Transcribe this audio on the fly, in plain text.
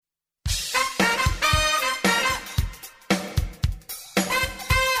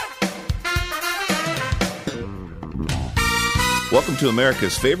Welcome to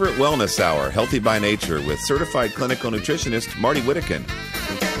America's favorite wellness hour, Healthy by Nature, with certified clinical nutritionist Marty Whittakin.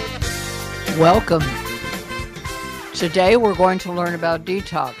 Welcome. Today we're going to learn about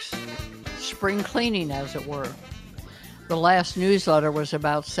detox, spring cleaning as it were. The last newsletter was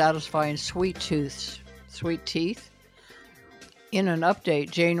about satisfying sweet teeth. In an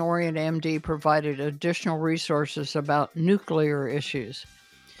update, Jane Orient, MD, provided additional resources about nuclear issues.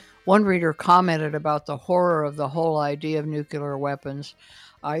 One reader commented about the horror of the whole idea of nuclear weapons.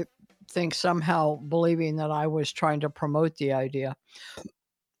 I think somehow believing that I was trying to promote the idea.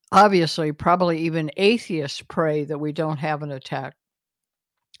 Obviously, probably even atheists pray that we don't have an attack.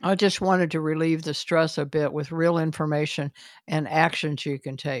 I just wanted to relieve the stress a bit with real information and actions you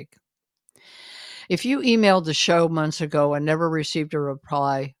can take. If you emailed the show months ago and never received a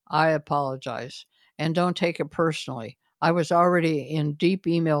reply, I apologize. And don't take it personally. I was already in deep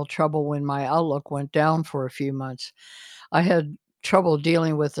email trouble when my Outlook went down for a few months. I had trouble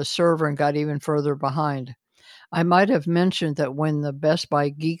dealing with the server and got even further behind. I might have mentioned that when the Best Buy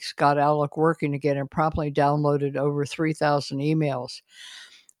geeks got Outlook working again and promptly downloaded over 3,000 emails.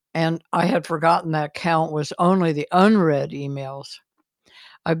 And I had forgotten that count was only the unread emails.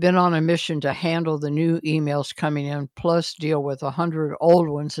 I've been on a mission to handle the new emails coming in, plus deal with 100 old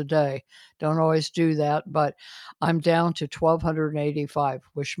ones a day. Don't always do that, but I'm down to 1,285.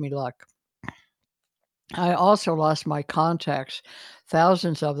 Wish me luck. I also lost my contacts,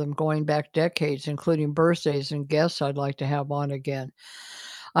 thousands of them going back decades, including birthdays and guests I'd like to have on again.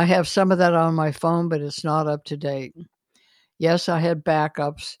 I have some of that on my phone, but it's not up to date. Yes, I had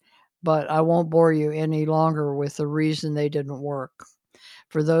backups, but I won't bore you any longer with the reason they didn't work.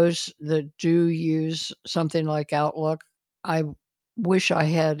 For those that do use something like Outlook, I wish I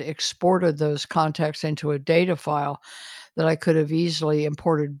had exported those contacts into a data file that I could have easily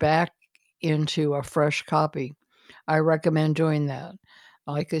imported back into a fresh copy. I recommend doing that.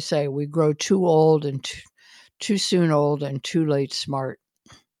 Like I say, we grow too old and too soon old and too late smart.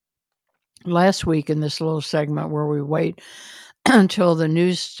 Last week in this little segment where we wait until the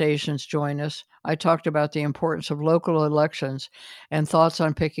news stations join us, I talked about the importance of local elections and thoughts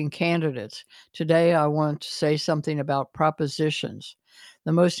on picking candidates. Today, I want to say something about propositions.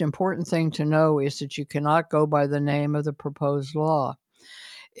 The most important thing to know is that you cannot go by the name of the proposed law.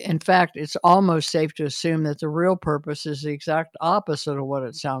 In fact, it's almost safe to assume that the real purpose is the exact opposite of what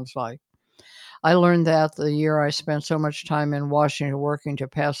it sounds like. I learned that the year I spent so much time in Washington working to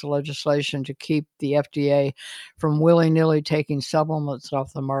pass legislation to keep the FDA from willy-nilly taking supplements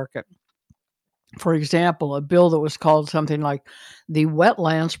off the market. For example, a bill that was called something like the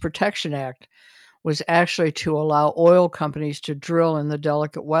Wetlands Protection Act was actually to allow oil companies to drill in the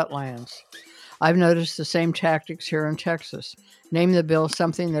delicate wetlands. I've noticed the same tactics here in Texas. Name the bill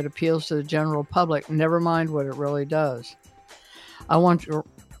something that appeals to the general public, never mind what it really does.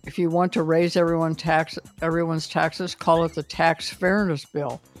 If you want to raise everyone's taxes, call it the Tax Fairness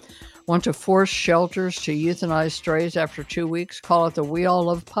Bill. Want to force shelters to euthanize strays after 2 weeks? Call it the We All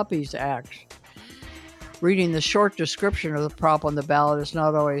Love Puppies Act. Reading the short description of the prop on the ballot is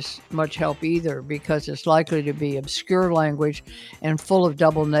not always much help either, because it's likely to be obscure language and full of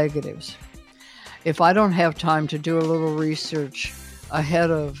double negatives. If I don't have time to do a little research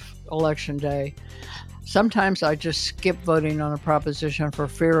ahead of Election Day, sometimes I just skip voting on a proposition for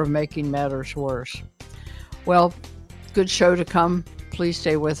fear of making matters worse. Well, good show to come. Please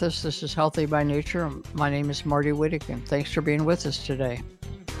stay with us. This is Healthy by Nature. My name is Marty Whittakin. Thanks for being with us today.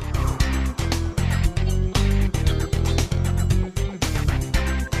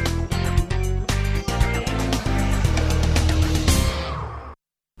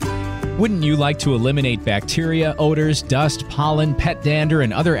 Wouldn't you like to eliminate bacteria, odors, dust, pollen, pet dander,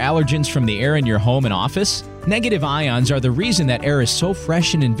 and other allergens from the air in your home and office? Negative ions are the reason that air is so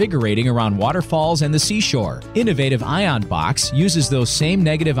fresh and invigorating around waterfalls and the seashore. Innovative Ion Box uses those same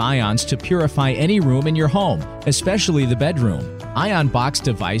negative ions to purify any room in your home, especially the bedroom. Ion Box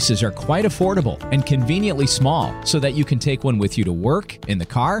devices are quite affordable and conveniently small, so that you can take one with you to work, in the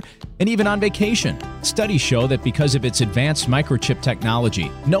car, and even on vacation. Studies show that because of its advanced microchip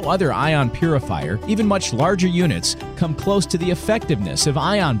technology, no other ion purifier, even much larger units, come close to the effectiveness of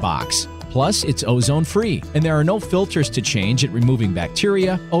Ion Box. Plus, it's ozone-free, and there are no filters to change at removing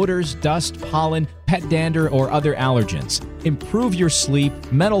bacteria, odors, dust, pollen, pet dander, or other allergens. Improve your sleep,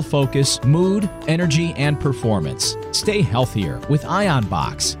 mental focus, mood, energy, and performance. Stay healthier with Ion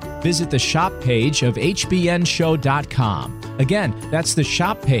Box. Visit the shop page of hbnshow.com. Again, that's the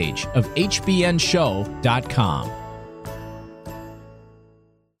shop page of hbnshow.com.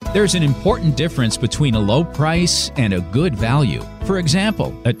 There's an important difference between a low price and a good value. For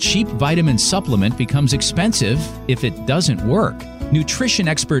example, a cheap vitamin supplement becomes expensive if it doesn't work. Nutrition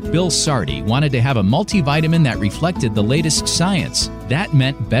expert Bill Sardi wanted to have a multivitamin that reflected the latest science. That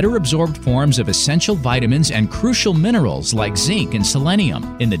meant better absorbed forms of essential vitamins and crucial minerals like zinc and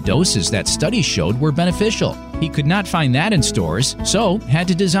selenium in the doses that studies showed were beneficial. He could not find that in stores, so had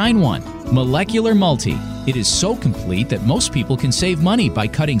to design one. Molecular Multi. It is so complete that most people can save money by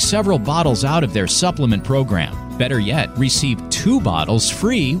cutting several bottles out of their supplement program. Better yet, receive 2 bottles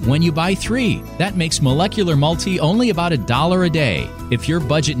free when you buy 3. That makes Molecular Multi only about $1 a day. If your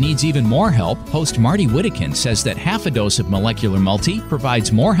budget needs even more help, host Marty Whittakin says that half a dose of Molecular Multi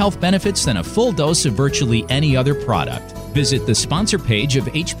provides more health benefits than a full dose of virtually any other product. Visit the sponsor page of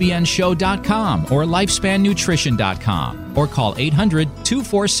hbnshow.com or lifespannutrition.com or call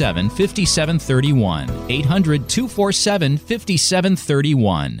 800-247-5731.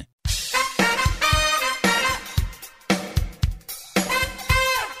 800-247-5731.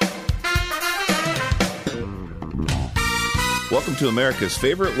 Welcome to America's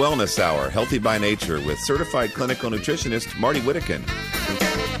favorite wellness hour, Healthy by Nature, with certified clinical nutritionist Marty Whittakin.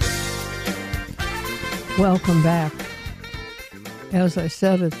 Welcome back. As I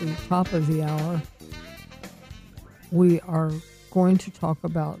said at the top of the hour, we are going to talk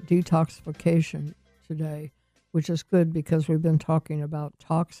about detoxification today, which is good because we've been talking about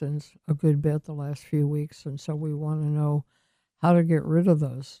toxins a good bit the last few weeks, and so we want to know how to get rid of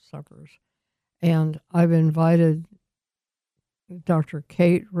those suckers. And I've invited Dr.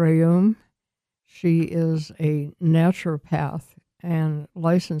 Kate Rhéaume. She is a naturopath and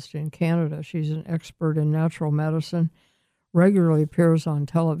licensed in Canada. She's an expert in natural medicine, regularly appears on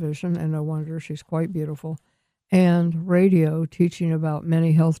television, and no wonder, she's quite beautiful, and radio, teaching about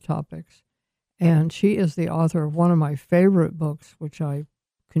many health topics. And she is the author of one of my favorite books, which I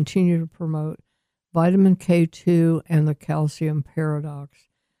continue to promote, Vitamin K2 and the Calcium Paradox.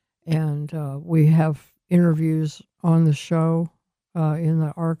 And we have interviews on the show in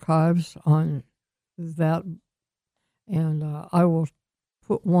the archives on that. And I will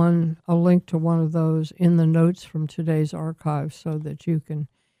put a link to one of those in the notes from today's archive so that you can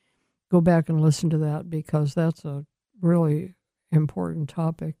go back and listen to that, because that's a really important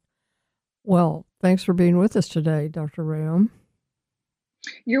topic. Well, thanks for being with us today, Dr. Rhéaume.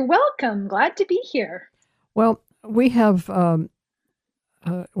 You're welcome. Glad to be here. Well, we have,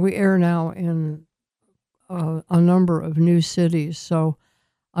 we air now in a number of new cities, so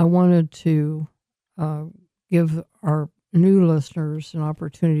I wanted to give our new listeners an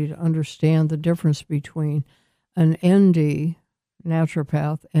opportunity to understand the difference between an ND,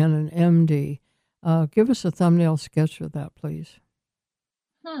 naturopath, and an MD. Give us a thumbnail sketch of that, please.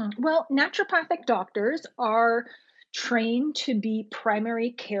 Well, naturopathic doctors are trained to be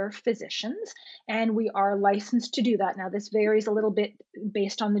primary care physicians, and we are licensed to do that. Now, this varies a little bit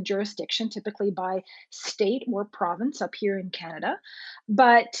based on the jurisdiction, typically by state or province up here in Canada.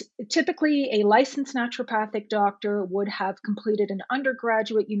 But typically, a licensed naturopathic doctor would have completed an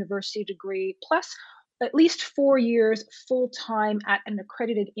undergraduate university degree plus at least 4 years full-time at an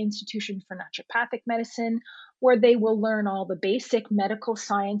accredited institution for naturopathic medicine, where they will learn all the basic medical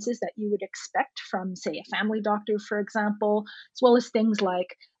sciences that you would expect from, say, a family doctor, for example, as well as things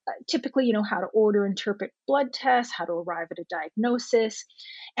like typically, how to order, interpret blood tests, how to arrive at a diagnosis.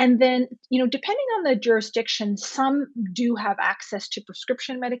 And then, depending on the jurisdiction, some do have access to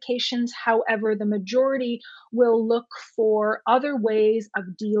prescription medications. However, the majority will look for other ways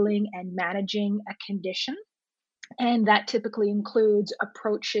of dealing and managing a condition. And that typically includes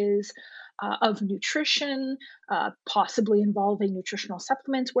approaches of nutrition, possibly involving nutritional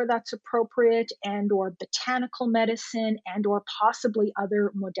supplements where that's appropriate, and or botanical medicine, and or possibly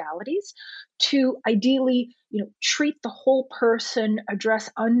other modalities to ideally, treat the whole person,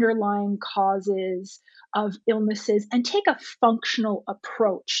 address underlying causes of illnesses, and take a functional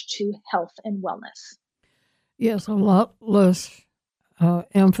approach to health and wellness. Yes, a lot less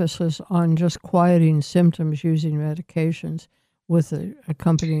emphasis on just quieting symptoms using medications with the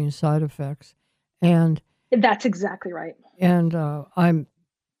accompanying side effects. And that's exactly right. And I'm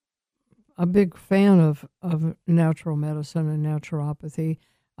a big fan of natural medicine and naturopathy.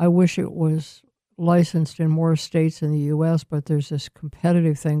 I wish it was licensed in more states in the U.S., but there's this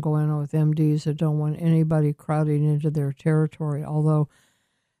competitive thing going on with MDs that don't want anybody crowding into their territory, although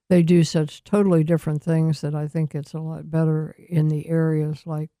they do such totally different things that I think it's a lot better in the areas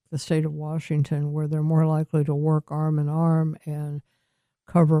like the state of Washington, where they're more likely to work arm in arm and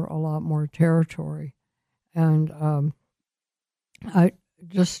cover a lot more territory. And I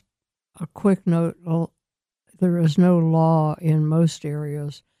just a quick note: there is no law in most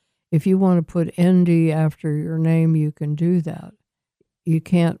areas If you want to put ND after your name, you can do that. You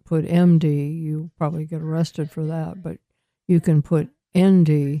can't put MD, you probably get arrested for that, but you can put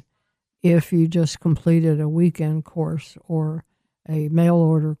ND if you just completed a weekend course or a mail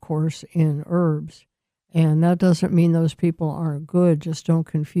order course in herbs. And that doesn't mean those people aren't good. Just don't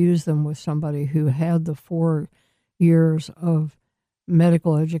confuse them with somebody who had the 4 years of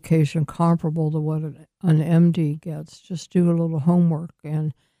medical education comparable to what an MD gets. Just do a little homework.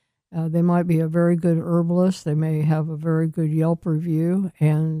 And they might be a very good herbalist. They may have a very good Yelp review,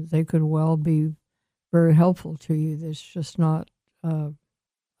 and they could well be very helpful to you. It's just not an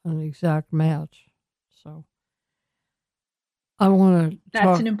exact match. So I want to That's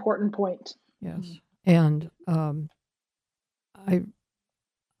talk. an important point. Yes, and I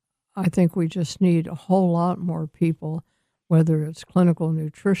I think we just need a whole lot more people, whether it's clinical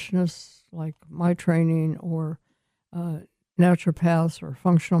nutritionists like my training, or uh, naturopaths, or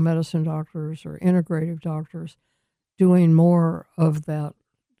functional medicine doctors, or integrative doctors, doing more of that,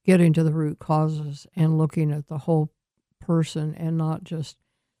 getting to the root causes and looking at the whole person, and not just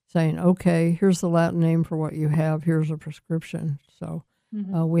saying, okay, here's the Latin name for what you have, here's a prescription. So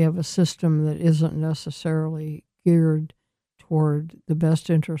Mhm. we have a system that isn't necessarily geared toward the best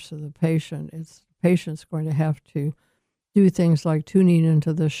interests of the patient. It's the patient's going to have to do things like tuning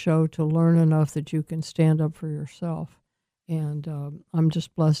into this show to learn enough that you can stand up for yourself. And I'm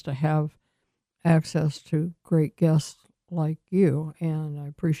just blessed to have access to great guests like you, and I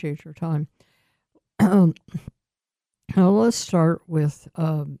appreciate your time. Now, let's start with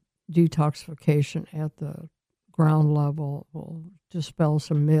detoxification at the ground level. We'll dispel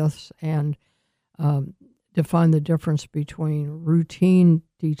some myths and um, define the difference between routine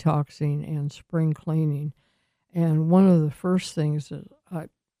detoxing and spring cleaning. And one of the first things that I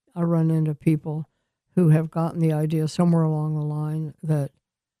run into people who have gotten the idea somewhere along the line that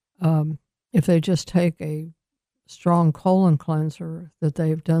if they just take a strong colon cleanser, that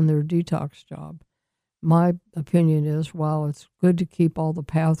they've done their detox job. My opinion is, while it's good to keep all the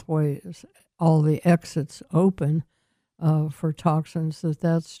pathways, all the exits open for toxins,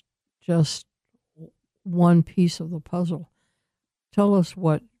 that's just one piece of the puzzle. Tell us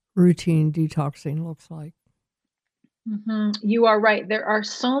what routine detoxing looks like. You are right. There are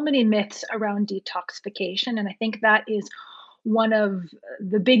so many myths around detoxification, and I think that is one of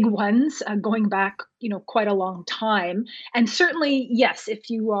the big ones going back, quite a long time. And certainly, yes, if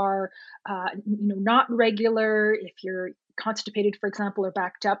you are, not regular, if you're constipated, for example, or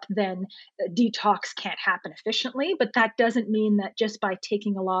backed up, then detox can't happen efficiently. But that doesn't mean that just by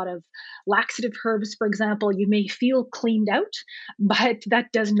taking a lot of laxative herbs, for example, you may feel cleaned out. But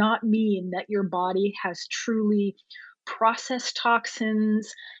that does not mean that your body has truly processed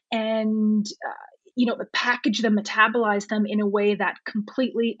toxins and package them, metabolize them in a way that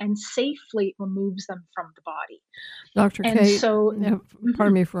completely and safely removes them from the body. Dr. And Kate, so, pardon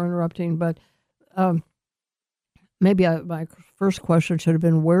mhm. me for interrupting, but um, maybe my first question should have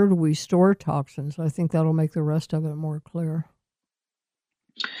been, where do we store toxins? I think that'll make the rest of it more clear.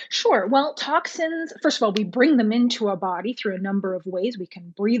 Sure. Well, toxins, first of all, we bring them into our body through a number of ways. We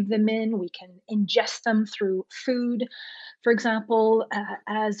can breathe them in, we can ingest them through food, for example,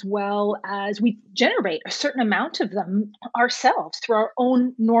 as well as we generate a certain amount of them ourselves through our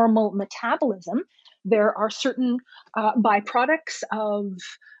own normal metabolism. There are certain byproducts of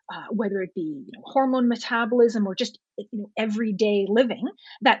whether it be hormone metabolism or just everyday living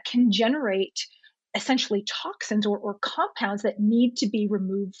that can generate essentially toxins or compounds that need to be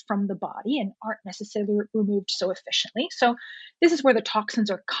removed from the body and aren't necessarily removed so efficiently. So, this is where the toxins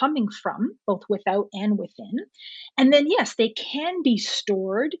are coming from, both without and within. And then, yes, they can be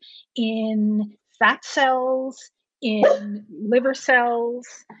stored in fat cells, in liver cells,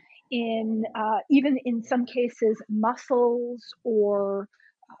 in even in some cases, muscles or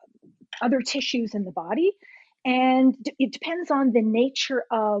other tissues in the body. And it depends on the nature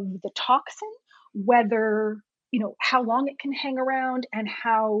of the toxin, whether, how long it can hang around and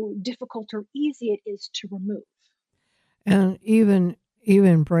how difficult or easy it is to remove. And even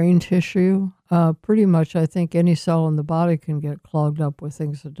brain tissue, pretty much I think any cell in the body can get clogged up with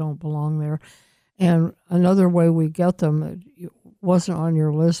things that don't belong there. And another way we get them, it wasn't on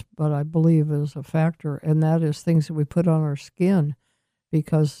your list, but I believe is a factor, and that is things that we put on our skin,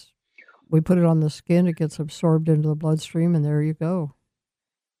 because we put it on the skin, it gets absorbed into the bloodstream, and there you go.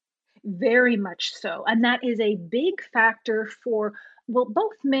 Very much so. And that is a big factor for, well,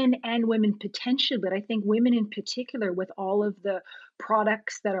 both men and women potentially, but I think women in particular, with all of the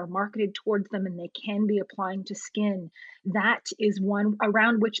products that are marketed towards them and they can be applying to skin. That is one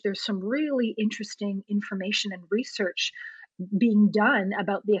around which there's some really interesting information and research being done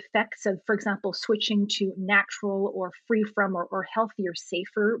about the effects of, for example, switching to natural or free from or healthier,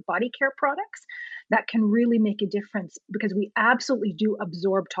 safer body care products that can really make a difference because we absolutely do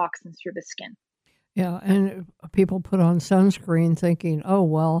absorb toxins through the skin. Yeah, and people put on sunscreen thinking, oh,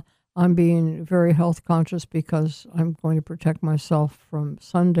 well, I'm being very health conscious because I'm going to protect myself from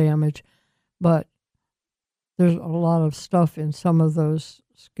sun damage. But there's a lot of stuff in some of those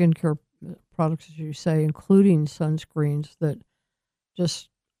skincare products, as you say, including sunscreens, that just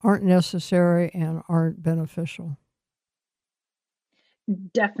aren't necessary and aren't beneficial.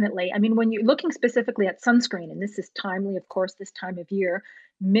 Definitely. I mean, when you're looking specifically at sunscreen, and this is timely, of course, this time of year,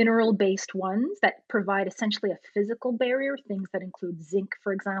 mineral-based ones that provide essentially a physical barrier, things that include zinc,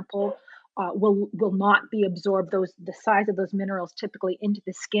 for example, will not be absorbed. The size of those minerals typically into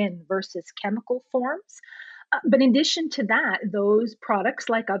the skin versus chemical forms. But in addition to that, those products,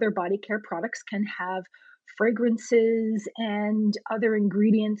 like other body care products, can have fragrances and other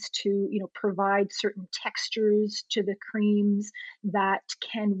ingredients to, provide certain textures to the creams that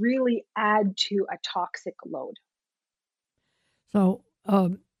can really add to a toxic load. So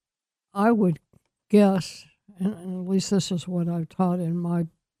I would guess, and at least this is what I've taught in my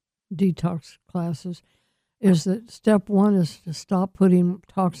detox classes, is that step one is to stop putting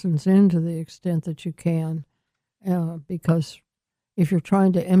toxins in to the extent that you can, because if you're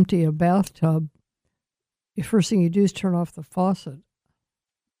trying to empty a bathtub, the first thing you do is turn off the faucet.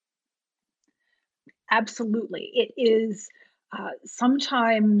 Absolutely. It is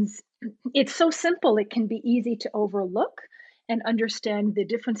sometimes it's so simple, it can be easy to overlook and understand the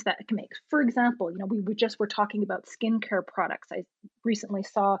difference that it can make. For example, we just were talking about skincare products. I recently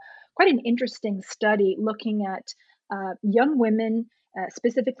saw quite an interesting study looking at young women,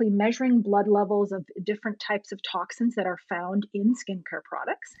 specifically measuring blood levels of different types of toxins that are found in skincare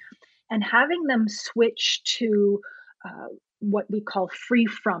products and having them switch to what we call free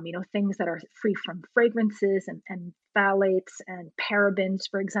from, things that are free from fragrances and phthalates and parabens,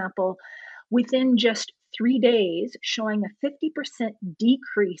 for example, within just 3 days, showing a 50%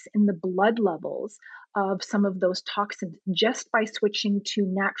 decrease in the blood levels of some of those toxins just by switching to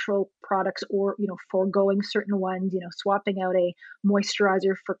natural products or, foregoing certain ones, swapping out a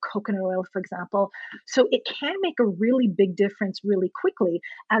moisturizer for coconut oil, for example. So it can make a really big difference really quickly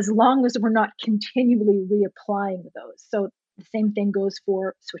as long as we're not continually reapplying those. So the same thing goes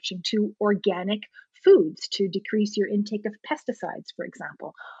for switching to organic foods to decrease your intake of pesticides, for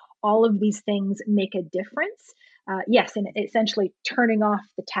example. All of these things make a difference. Yes, and essentially turning off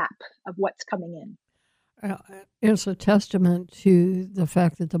the tap of what's coming in. It's a testament to the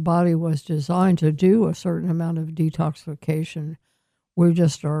fact that the body was designed to do a certain amount of detoxification. We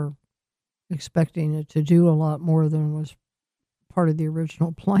just are expecting it to do a lot more than was part of the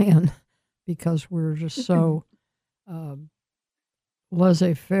original plan because we're just so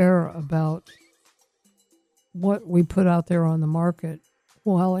laissez-faire about what we put out there on the market.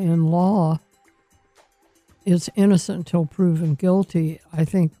 While in law, it's innocent until proven guilty. I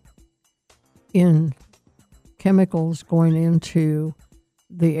think in chemicals going into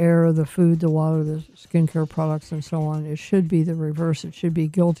the air, the food, the water, the skincare products, and so on, it should be the reverse. It should be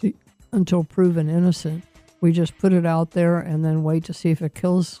guilty until proven innocent. We just put it out there and then wait to see if it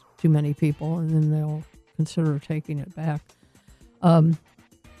kills too many people, and then they'll consider taking it back.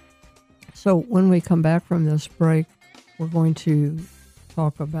 So when we come back from this break, we're going to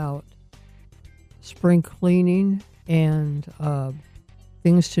talk about spring cleaning and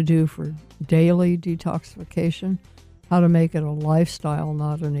things to do for daily detoxification, how to make it a lifestyle,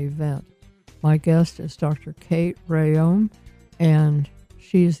 not an event. My guest is Dr. Kate Rhéaume, and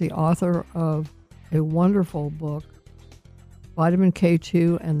she's the author of a wonderful book, Vitamin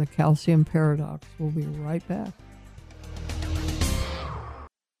K2 and the Calcium Paradox. We'll be right back.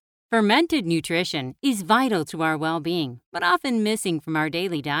 Fermented nutrition is vital to our well-being, but often missing from our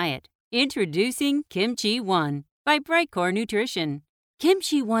daily diet. Introducing Kimchi One by Brightcore Nutrition.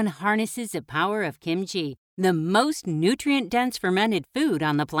 Kimchi One harnesses the power of kimchi, the most nutrient-dense fermented food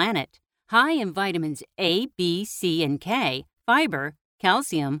on the planet. High in vitamins A, B, C, and K, fiber,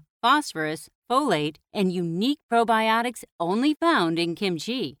 calcium, phosphorus, folate, and unique probiotics only found in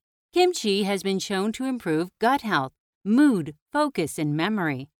kimchi. Kimchi has been shown to improve gut health, mood, focus, and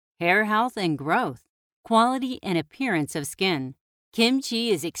memory, hair health and growth, quality and appearance of skin. Kimchi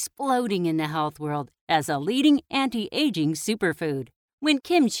is exploding in the health world as a leading anti-aging superfood. When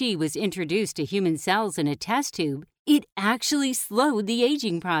kimchi was introduced to human cells in a test tube, it actually slowed the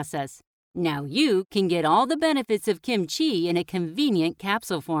aging process. Now you can get all the benefits of kimchi in a convenient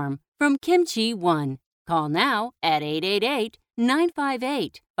capsule form from Kimchi One. Call now at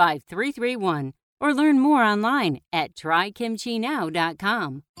 888-958-5331 or learn more online at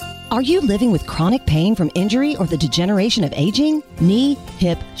trykimchinow.com. Are you living with chronic pain from injury or the degeneration of aging? Knee,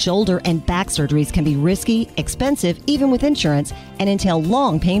 hip, shoulder, and back surgeries can be risky, expensive, even with insurance, and entail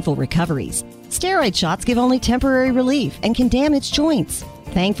long, painful recoveries. Steroid shots give only temporary relief and can damage joints.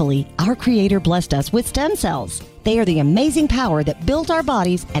 Thankfully, our Creator blessed us with stem cells. They are the amazing power that built our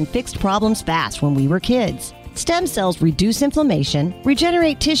bodies and fixed problems fast when we were kids. Stem cells reduce inflammation,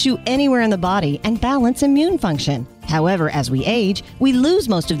 regenerate tissue anywhere in the body, and balance immune function. However, as we age, we lose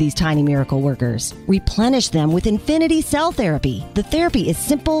most of these tiny miracle workers. Replenish them with Infinity Cell Therapy. The therapy is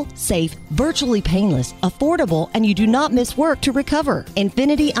simple, safe, virtually painless, affordable, and you do not miss work to recover.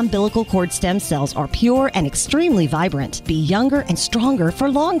 Infinity umbilical cord stem cells are pure and extremely vibrant. Be younger and stronger for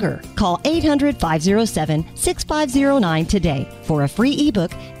longer. Call 800-507-6509 today for a free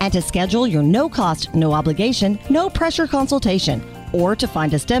ebook and to schedule your no-cost, no-obligation, no-pressure consultation or to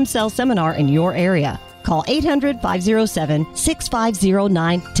find a stem cell seminar in your area. Call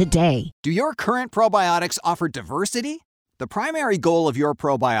 800-507-6509 today. Do your current probiotics offer diversity? The primary goal of your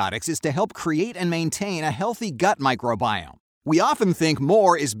probiotics is to help create and maintain a healthy gut microbiome. We often think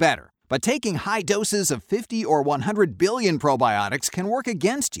more is better, but taking high doses of 50 or 100 billion probiotics can work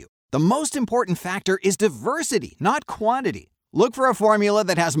against you. The most important factor is diversity, not quantity. Look for a formula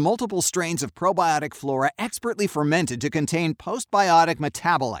that has multiple strains of probiotic flora expertly fermented to contain postbiotic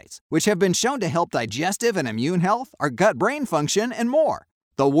metabolites, which have been shown to help digestive and immune health, our gut-brain function, and more.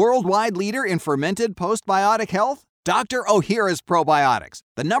 The worldwide leader in fermented postbiotic health? Dr. Ohhira's Probiotics,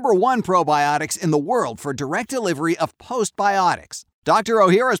 the #1 probiotics in the world for direct delivery of postbiotics. Dr.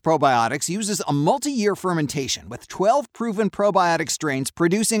 Ohhira's Probiotics uses a multi-year fermentation with 12 proven probiotic strains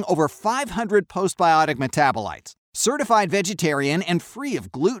producing over 500 postbiotic metabolites. Certified vegetarian and free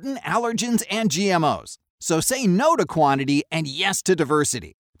of gluten, allergens, and GMOs. So say no to quantity and yes to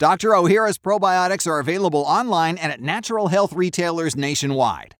diversity. Dr. Ohhira's Probiotics are available online and at natural health retailers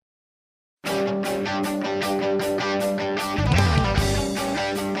nationwide.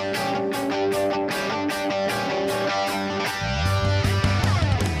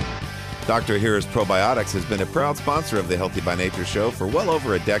 Dr. Ohhira's Probiotics has been a proud sponsor of the Healthy by Nature show for well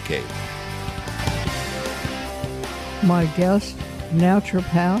over a decade. My guest,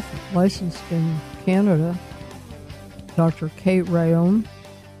 naturopath, licensed in Canada, Dr. Kate Rhéaume,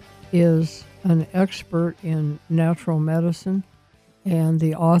 is an expert in natural medicine and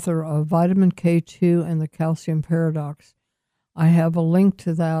the author of Vitamin K2 and the Calcium Paradox. I have a link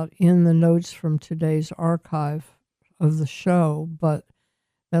to that in the notes from today's archive of the show, but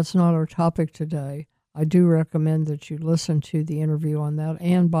that's not our topic today. I do recommend that you listen to the interview on that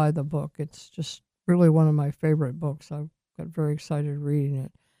and buy the book. It's just really one of my favorite books. I got very excited reading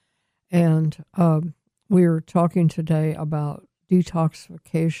it. And we were talking today about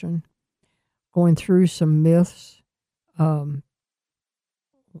detoxification, going through some myths. One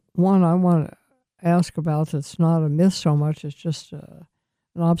I want to ask about that's not a myth so much, it's just an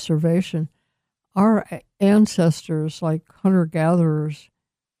observation. Our ancestors, like hunter-gatherers,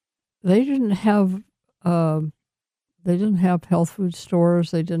 they didn't have health food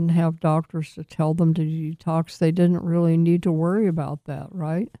stores. They didn't have doctors to tell them to detox. They didn't really need to worry about that,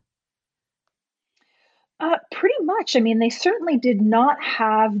 right? Pretty much. I mean, they certainly did not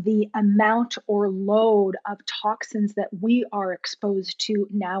have the amount or load of toxins that we are exposed to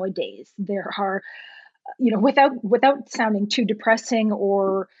nowadays. There are, without sounding too depressing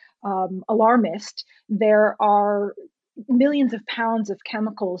or alarmist, there are millions of pounds of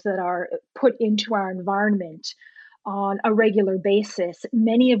chemicals that are put into our environment on a regular basis,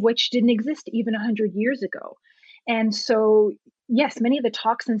 many of which didn't exist even 100 years ago. And so, yes, many of the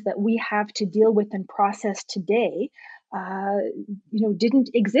toxins that we have to deal with and process today, didn't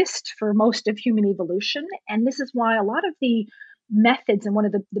exist for most of human evolution. And this is why a lot of the methods and one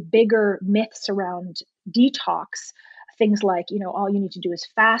of the bigger myths around detox, things like, all you need to do is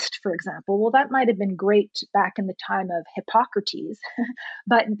fast, for example. Well, that might have been great back in the time of Hippocrates.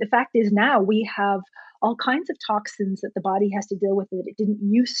 But the fact is now we have all kinds of toxins that the body has to deal with that it didn't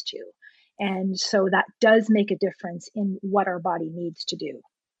used to. And so that does make a difference in what our body needs to do.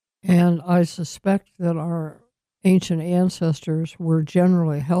 And I suspect that our ancient ancestors were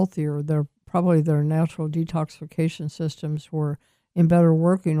generally healthier. Their natural detoxification systems were in better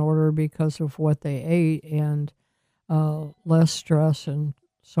working order because of what they ate and less stress and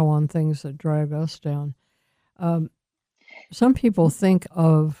so on, things that drag us down. Some people think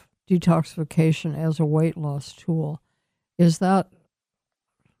of detoxification as a weight loss tool. Is that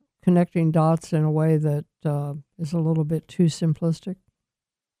connecting dots in a way that is a little bit too simplistic?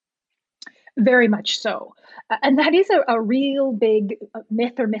 Very much so. And that is a real big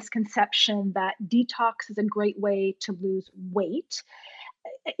myth or misconception that detox is a great way to lose weight.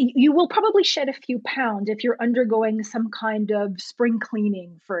 You will probably shed a few pounds if you're undergoing some kind of spring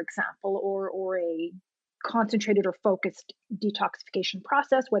cleaning, for example, or a concentrated or focused detoxification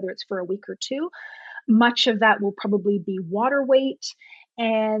process, whether it's for a week or two. Much of that will probably be water weight,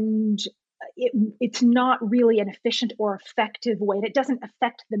 and it's not really an efficient or effective way. And it doesn't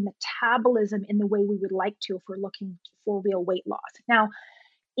affect the metabolism in the way we would like to if we're looking for real weight loss. Now,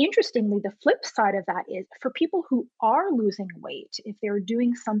 interestingly, the flip side of that is for people who are losing weight, if they're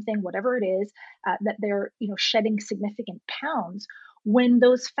doing something, whatever it is, that they're shedding significant pounds, when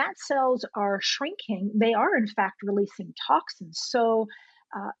those fat cells are shrinking, they are in fact releasing toxins. So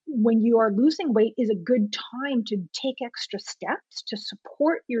when you are losing weight is a good time to take extra steps to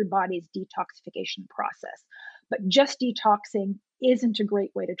support your body's detoxification process. But just detoxing isn't a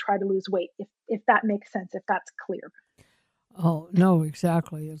great way to try to lose weight, if that makes sense, if that's clear. Oh, no,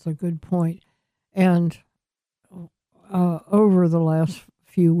 exactly. It's a good point. And over the last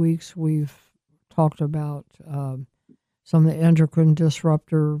few weeks, we've talked about some of the endocrine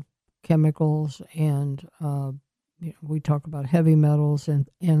disruptor chemicals, and we talk about heavy metals,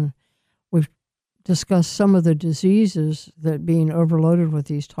 and we've discussed some of the diseases that being overloaded with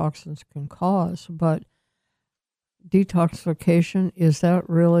these toxins can cause. But detoxification, is that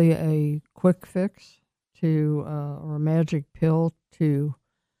really a quick fix to or a magic pill to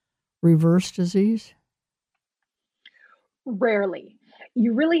reverse disease? Rarely.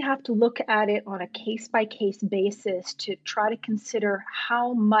 You really have to look at it on a case by case basis to try to consider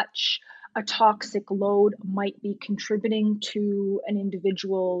how much a toxic load might be contributing to an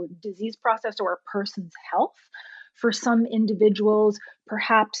individual disease process or a person's health. For some individuals,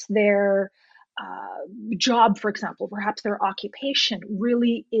 perhaps their job, for example, perhaps their occupation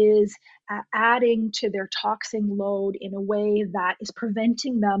really is adding to their toxin load in a way that is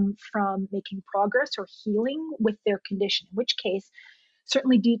preventing them from making progress or healing with their condition, in which case,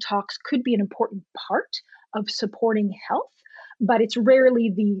 certainly detox could be an important part of supporting health, but it's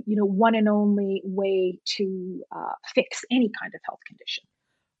rarely the one and only way to fix any kind of health condition.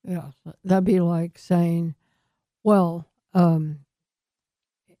 Yeah, that'd be like saying, well,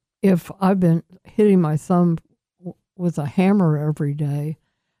 if I've been hitting my thumb with a hammer every day,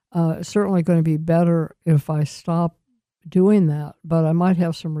 it's certainly going to be better if I stop doing that, but I might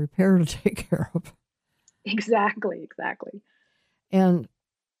have some repair to take care of. Exactly. And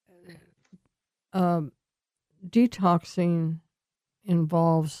detoxing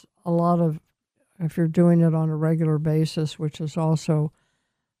involves a lot of, if you're doing it on a regular basis, which is also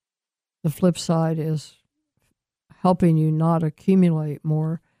the flip side, is helping you not accumulate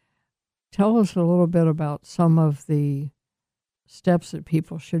more. Tell us a little bit about some of the steps that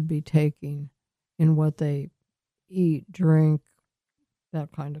people should be taking in what they eat, drink,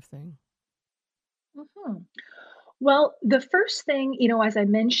 that kind of thing. hmm Well, the first thing, as I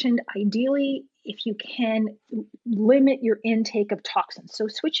mentioned, ideally, if you can limit your intake of toxins. So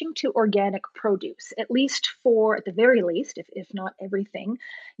switching to organic produce, at the very least, if not everything,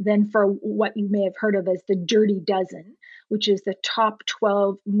 then for what you may have heard of as the dirty dozen, which is the top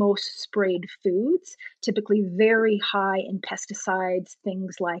 12 most sprayed foods, typically very high in pesticides,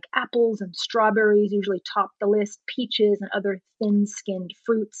 things like apples and strawberries usually top the list, peaches and other thin-skinned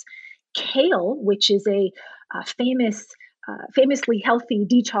fruits. Kale, which is a famously healthy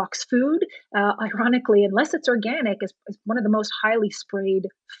detox food, ironically, unless it's organic, is one of the most highly sprayed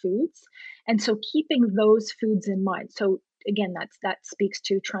foods. And so keeping those foods in mind. So again, that speaks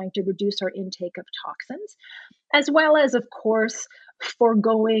to trying to reduce our intake of toxins, as well as, of course,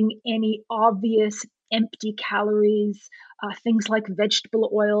 foregoing any obvious empty calories, things like vegetable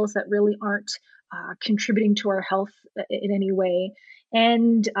oils that really aren't contributing to our health in any way,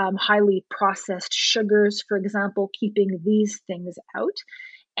 and highly processed sugars, for example, keeping these things out.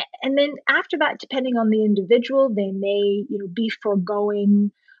 And then after that, depending on the individual, they may, be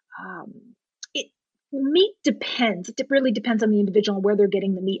foregoing. Um, it Meat depends. It really depends on the individual and where they're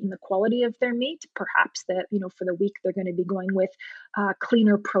getting the meat and the quality of their meat. Perhaps that for the week they're going to be going with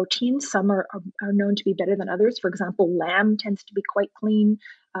cleaner proteins. Some are known to be better than others. For example, lamb tends to be quite clean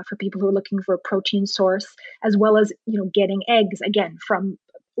for people who are looking for a protein source, as well as getting eggs again from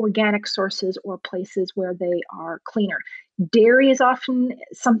organic sources or places where they are cleaner. Dairy is often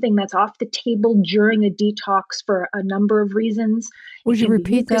something that's off the table during a detox for a number of reasons. Would you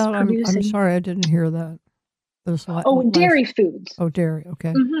repeat that? I'm Producing. sorry, I didn't hear that. Dairy foods. Oh, dairy.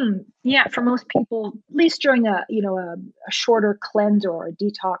 Okay. Yeah, for most people, at least during a shorter cleanse or a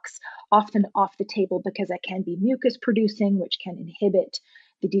detox, often off the table because that can be mucus producing, which can inhibit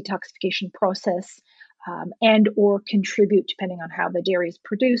the detoxification process, and or contribute, depending on how the dairy is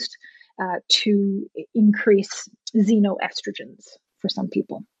produced, to increase xenoestrogens for some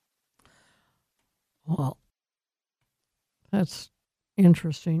people. Well, that's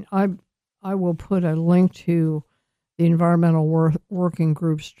interesting. I will put a link to the Environmental Working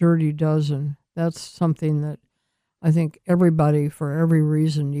Group's Dirty Dozen. That's something that I think everybody, for every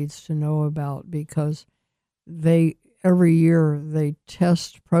reason, needs to know about, because every year they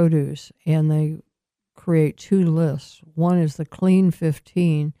test produce and they create 2 lists. One is the Clean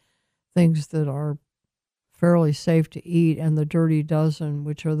 15, things that are fairly safe to eat, and the Dirty Dozen,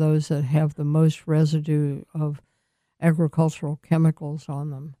 which are those that have the most residue of agricultural chemicals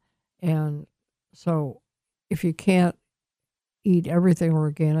on them. And so if you can't eat everything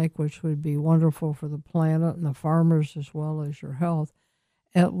organic, which would be wonderful for the planet and the farmers as well as your health,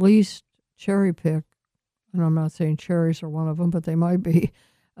 at least cherry pick, and I'm not saying cherries are one of them, but they might be,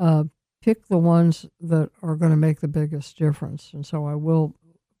 pick the ones that are going to make the biggest difference. And so I will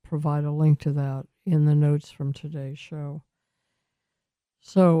provide a link to that in the notes from today's show.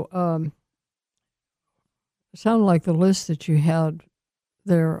 So it sounded like the list that you had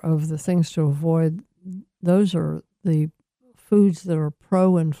there of the things to avoid, those are the foods that are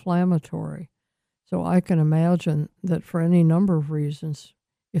pro-inflammatory. So I can imagine that for any number of reasons,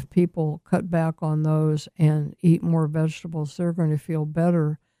 if people cut back on those and eat more vegetables, they're going to feel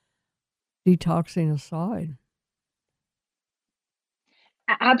better, detoxing aside.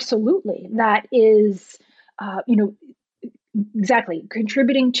 Absolutely. That is, exactly,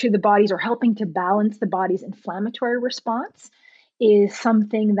 contributing to the body's, or helping to balance the body's inflammatory response, is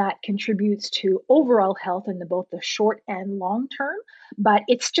something that contributes to overall health in both the short and long term, but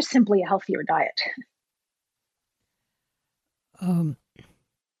it's just simply a healthier diet.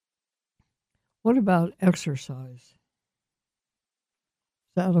 What about exercise? Is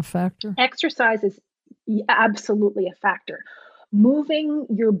that a factor? Exercise is absolutely a factor. Moving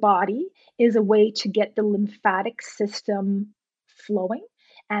your body is a way to get the lymphatic system flowing.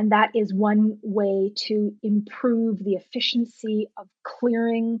 And that is one way to improve the efficiency of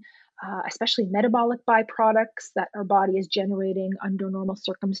clearing, especially metabolic byproducts that our body is generating under normal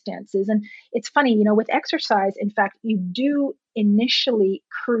circumstances. And it's funny, with exercise, in fact, you do initially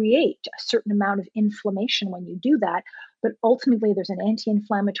create a certain amount of inflammation when you do that. But ultimately, there's an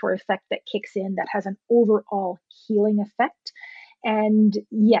anti-inflammatory effect that kicks in that has an overall healing effect. And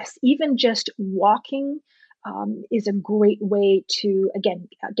yes, even just walking is a great way to, again,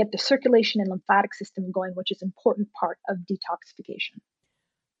 get the circulation and lymphatic system going, which is an important part of detoxification.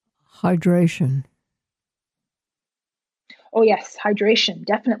 Hydration. Oh yes, hydration,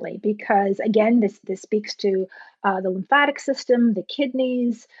 definitely, because again, this speaks to the lymphatic system, the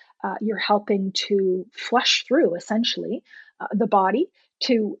kidneys. You're helping to flush through, essentially, the body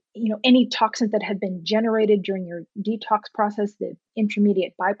to any toxins that have been generated during your detox process. The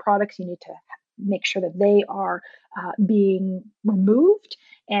intermediate byproducts, you need to make sure that they are being removed,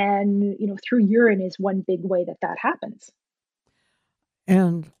 and through urine is one big way that happens.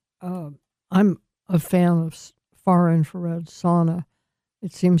 And I'm a fan of far infrared sauna.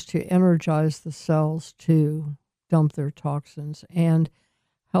 It seems to energize the cells to dump their toxins and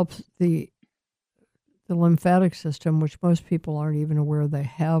helps the lymphatic system, which most people aren't even aware they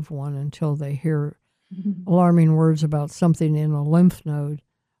have one until they hear alarming words about something in a lymph node,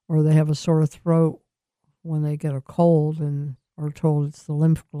 or they have a sore throat when they get a cold and are told it's the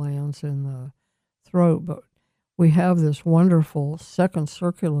lymph glands in the throat. But we have this wonderful second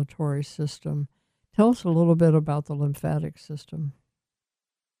circulatory system. Tell us a little bit about the lymphatic system.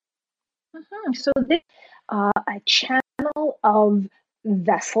 So this a channel of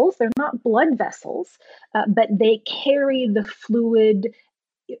vessels. They're not blood vessels, but they carry the fluid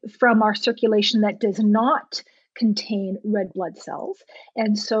from our circulation that does not contain red blood cells.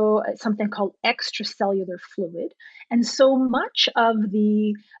 And so it's something called extracellular fluid. And so much of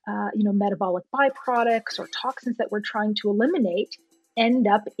the metabolic byproducts or toxins that we're trying to eliminate end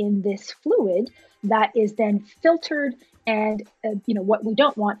up in this fluid that is then filtered, and what we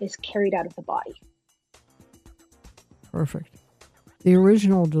don't want is carried out of the body. Perfect. The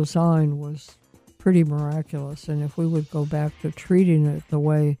original design was pretty miraculous, and if we would go back to treating it the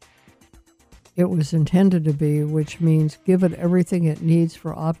way it was intended to be, which means give it everything it needs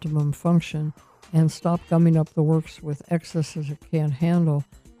for optimum function and stop gumming up the works with excesses it can't handle,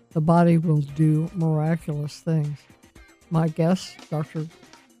 the body will do miraculous things. My guest, Dr.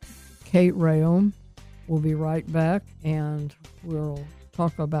 Kate Rhéaume, will be right back, and we'll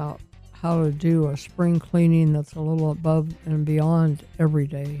talk about how to do a spring cleaning that's a little above and beyond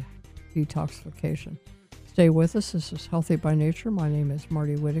everyday detoxification. Stay with us. This is Healthy by Nature. My name is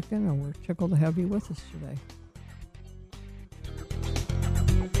Marty Whittekin, and we're tickled to have you with us today.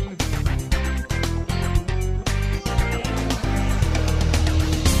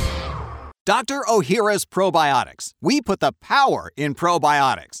 Dr. Ohhira's Probiotics. We put the power in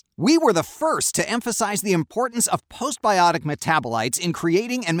probiotics. We were the first to emphasize the importance of postbiotic metabolites in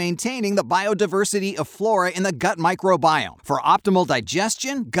creating and maintaining the biodiversity of flora in the gut microbiome for optimal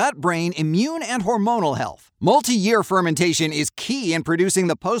digestion, gut-brain, immune, and hormonal health. Multi-year fermentation is key in producing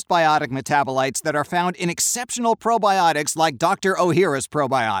the postbiotic metabolites that are found in exceptional probiotics like Dr. Ohhira's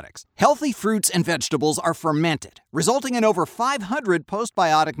Probiotics. Healthy fruits and vegetables are fermented, resulting in over 500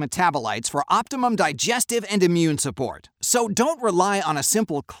 postbiotic metabolites for optimum digestive and immune support. So don't rely on a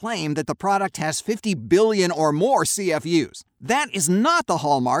simple claim that the product has 50 billion or more CFUs. That is not the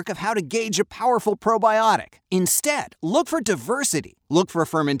hallmark of how to gauge a powerful probiotic. Instead, look for diversity, look for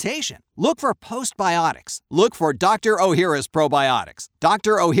fermentation, look for postbiotics, look for Dr. Ohhira's Probiotics.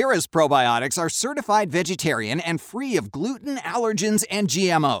 Dr. Ohhira's Probiotics are certified vegetarian and free of gluten, allergens, and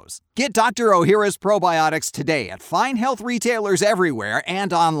GMOs. Get Dr. Ohhira's Probiotics today at fine health retailers everywhere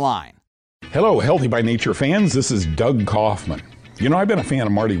and online. Hello, Healthy by Nature fans. This is Doug Kaufman. You know, I've been a fan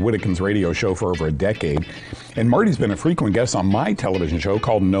of Marty Whittekin's radio show for over a decade, and Marty's been a frequent guest on my television show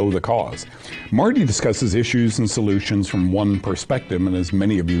called Know the Cause. Marty discusses issues and solutions from one perspective, and as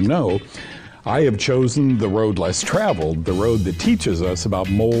many of you know, I have chosen the road less traveled, the road that teaches us about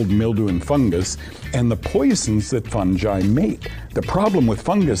mold, mildew, and fungus, and the poisons that fungi make. The problem with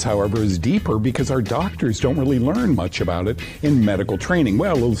fungus, however, is deeper because our doctors don't really learn much about it in medical training.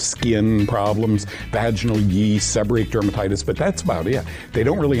 Well, little skin problems, vaginal yeast, seborrheic dermatitis, but that's about it. They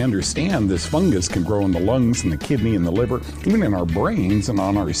don't really understand this fungus can grow in the lungs and the kidney and the liver, even in our brains and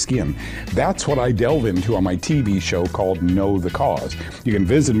on our skin. That's what I delve into on my TV show called Know the Cause. You can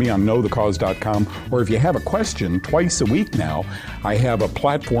visit me on knowthecause.com, or if you have a question, twice a week now, I have a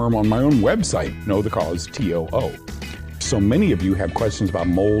platform on my own website, Know the Cause, TOO. So many of you have questions about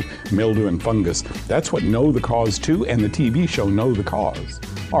mold, mildew, and fungus. That's what Know the Cause 2 and the TV show Know the Cause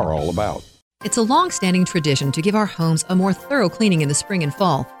are all about. It's a long-standing tradition to give our homes a more thorough cleaning in the spring and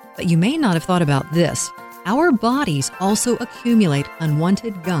fall, but you may not have thought about this. Our bodies also accumulate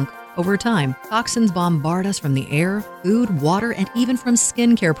unwanted gunk over time. Toxins bombard us from the air, food, water, and even from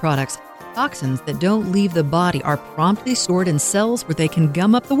skincare products. Toxins that don't leave the body are promptly stored in cells where they can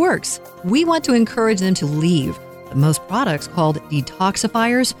gum up the works. We want to encourage them to leave. But most products called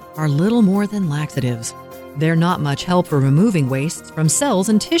detoxifiers are little more than laxatives. They're not much help for removing wastes from cells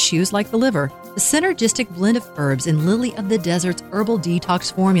and tissues like the liver. The synergistic blend of herbs in Lily of the Desert's herbal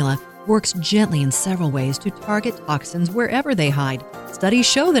detox formula works gently in several ways to target toxins wherever they hide. Studies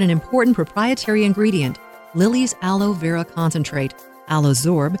show that an important proprietary ingredient, Lily's aloe vera concentrate,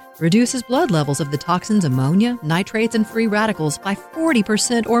 Alozorb, reduces blood levels of the toxins ammonia, nitrates, and free radicals by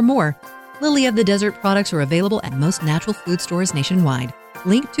 40% or more. Lily of the Desert products are available at most natural food stores nationwide.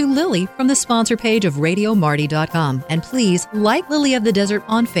 Link to Lily from the sponsor page of RadioMarty.com. And please like Lily of the Desert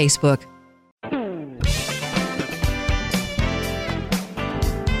on Facebook.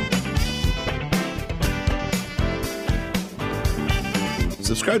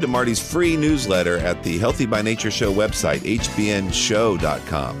 Subscribe to Marty's free newsletter at the Healthy by Nature Show website,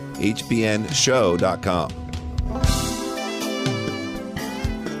 hbnshow.com. hbnshow.com.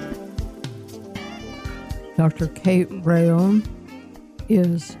 Dr. Kate Rhéaume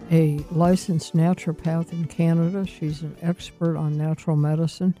is a licensed naturopath in Canada. She's an expert on natural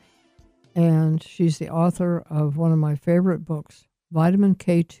medicine, and she's the author of one of my favorite books, Vitamin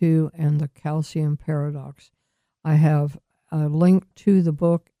K2 and the Calcium Paradox. I have a link to the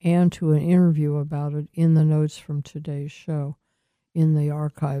book and to an interview about it in the notes from today's show in the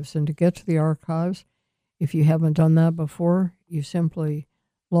archives. And to get to the archives, if you haven't done that before, you simply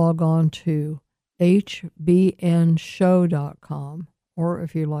log on to hbnshow.com, or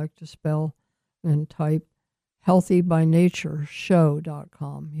if you like to spell and type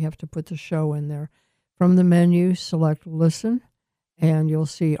healthybynatureshow.com. You have to put the show in there. From the menu, select listen, and you'll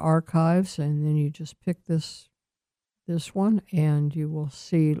see archives, and then you just pick this one, and you will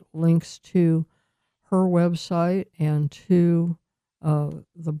see links to her website and to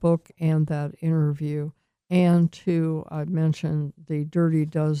the book and that interview, and to, I mentioned, the Dirty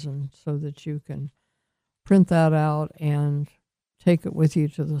Dozen, so that you can print that out and take it with you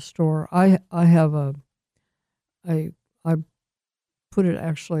to the store. I have I put it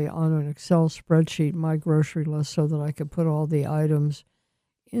actually on an Excel spreadsheet, my grocery list, so that I could put all the items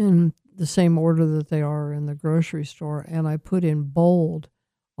in the same order that they are in the grocery store, and I put in bold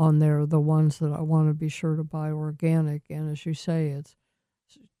on there the ones that I want to be sure to buy organic. And as you say, it's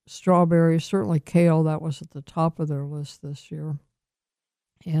strawberries, certainly kale, that was at the top of their list this year.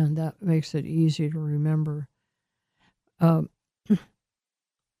 And that makes it easy to remember. Um,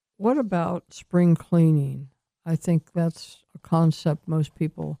 what about spring cleaning? I think that's a concept most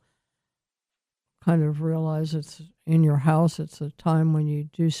people kind of realize. It's in your house. It's a time when you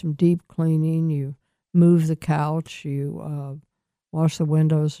do some deep cleaning. You move the couch. You wash the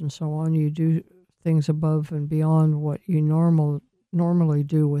windows and so on. You do things above and beyond what you normally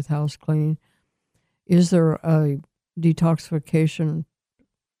do with house cleaning. Is there a detoxification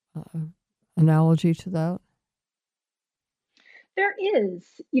analogy to that? There is.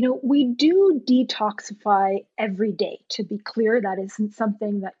 We do detoxify every day. To be clear, that isn't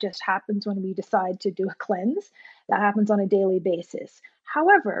something that just happens when we decide to do a cleanse. That happens on a daily basis.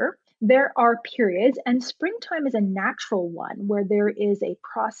 However, there are periods, and springtime is a natural one where there is a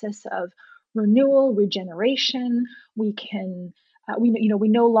process of renewal, regeneration. We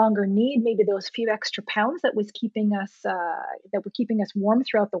no longer need maybe those few extra pounds that were keeping us warm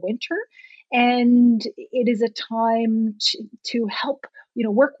throughout the winter, and it is a time to help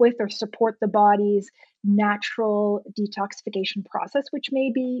work with or support the body's natural detoxification process, which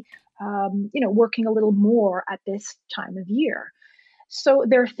may be working a little more at this time of year. So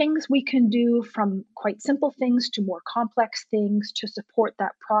there are things we can do, from quite simple things to more complex things, to support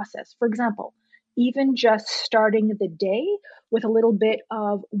that process. For example, even just starting the day with a little bit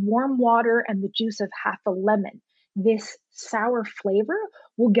of warm water and the juice of half a lemon. This sour flavor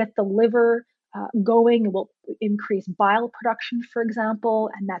will get the liver going. It will increase bile production, for example,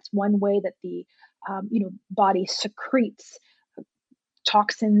 and that's one way that the body secretes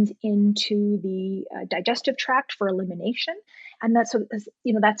toxins into the digestive tract for elimination. And that's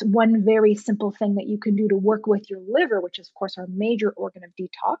one very simple thing that you can do to work with your liver, which is of course our major organ of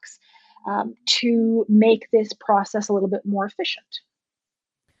detox, to make this process a little bit more efficient.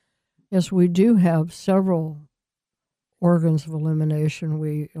 Yes, we do have several organs of elimination.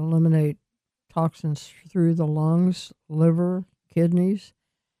 We eliminate toxins through the lungs, liver, kidneys,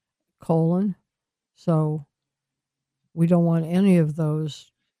 colon. So we don't want any of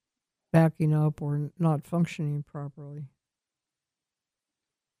those backing up or not functioning properly.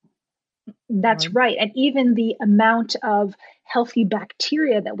 That's right. And even the amount of healthy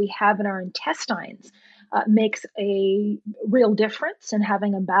bacteria that we have in our intestines makes a real difference in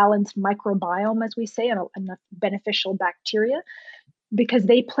having a balanced microbiome, as we say, and enough beneficial bacteria, because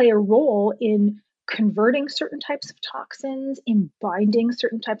they play a role in converting certain types of toxins, in binding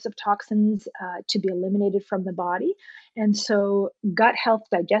certain types of toxins to be eliminated from the body. And so gut health,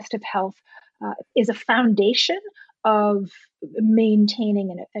 digestive health is a foundation of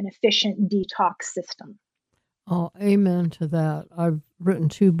maintaining an efficient detox system. Oh, amen to that. I've written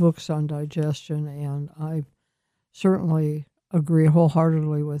 2 books on digestion, and I certainly agree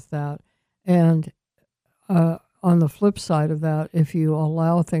wholeheartedly with that. And on the flip side of that, if you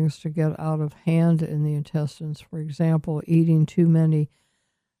allow things to get out of hand in the intestines, for example, eating too many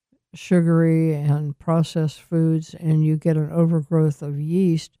sugary and processed foods, and you get an overgrowth of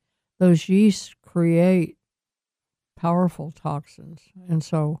yeast, those yeasts create powerful toxins. And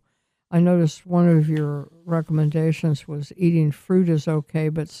so I noticed one of your recommendations was eating fruit is okay,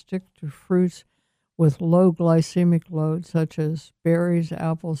 but stick to fruits with low glycemic load, such as berries,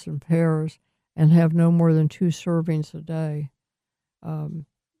 apples, and pears, and have no more than 2 servings a day.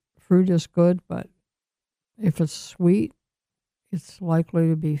 Fruit is good, but if it's sweet, it's likely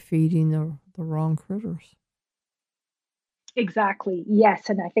to be feeding the wrong critters. Exactly. Yes.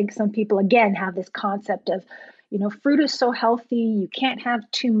 And I think some people, again, have this concept of, fruit is so healthy, you can't have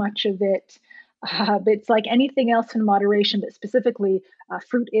too much of it. But it's like anything else in moderation, but specifically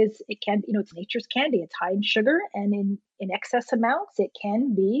fruit it's nature's candy. It's high in sugar, and in excess amounts, it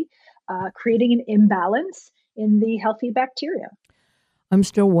can be creating an imbalance in the healthy bacteria. I'm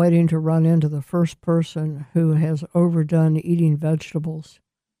still waiting to run into the first person who has overdone eating vegetables.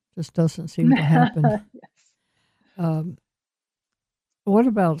 Just doesn't seem to happen. Yes. What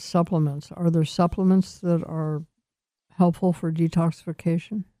about supplements? Are there supplements that are helpful for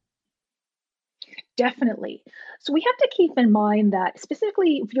detoxification? Definitely. So we have to keep in mind that,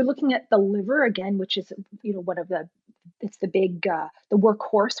 specifically if you're looking at the liver again, which is it's the big the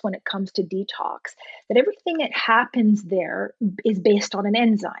workhorse when it comes to detox, that everything that happens there is based on an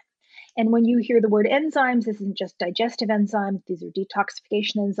enzyme. And when you hear the word enzymes, this isn't just digestive enzymes, these are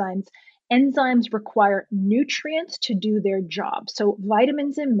detoxification enzymes. Enzymes require nutrients to do their job. So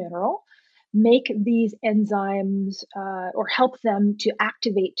vitamins and mineral make these enzymes or help them to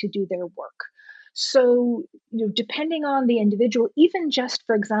activate to do their work. So, depending on the individual, even just,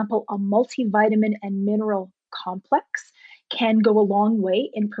 for example, a multivitamin and mineral complex can go a long way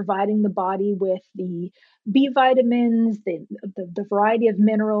in providing the body with the B vitamins, the variety of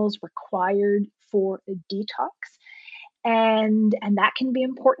minerals required for a detox. And that can be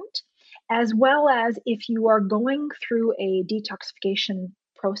important, as well as if you are going through a detoxification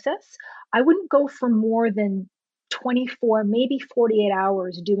process. I wouldn't go for more than 24, maybe 48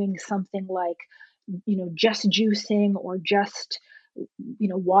 hours doing something like, just juicing or just,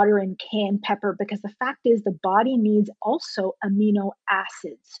 water and canned pepper, because the fact is the body needs also amino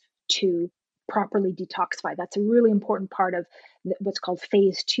acids to properly detoxify. That's a really important part of what's called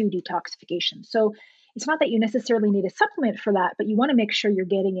phase 2 detoxification. So it's not that you necessarily need a supplement for that, but you want to make sure you're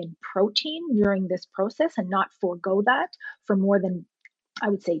getting in protein during this process and not forego that for more than, I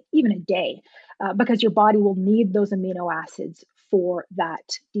would say, even a day, because your body will need those amino acids for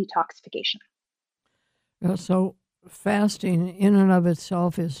that detoxification. So fasting in and of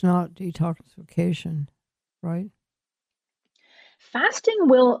itself is not detoxification, right? Fasting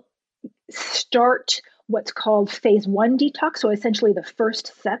will start what's called phase 1 detox, so essentially the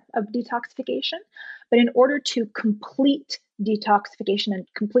first step of detoxification. But in order to complete detoxification and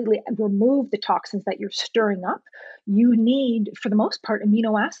completely remove the toxins that you're stirring up, you need, for the most part,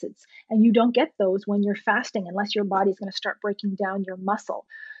 amino acids. And you don't get those when you're fasting unless your body's going to start breaking down your muscle.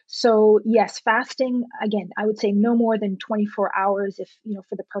 So yes, fasting, again, I would say no more than 24 hours if,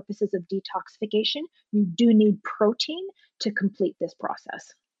 for the purposes of detoxification. You do need protein to complete this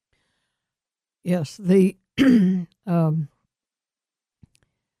process. Yes, the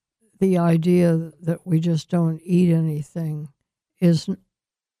idea that we just don't eat anything is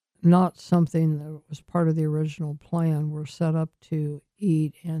not something that was part of the original plan. We're set up to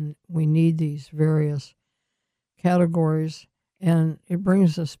eat, and we need these various categories. And it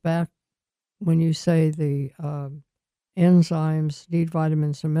brings us back, when you say the enzymes need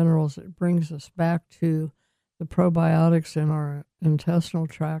vitamins and minerals, it brings us back to the probiotics in our intestinal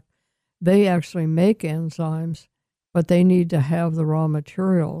tract. They actually make enzymes, but they need to have the raw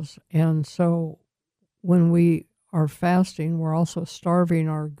materials. And so when we are fasting, we're also starving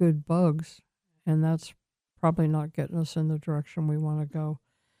our good bugs, and that's probably not getting us in the direction we want to go.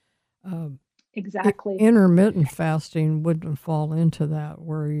 Exactly. Intermittent fasting wouldn't fall into that,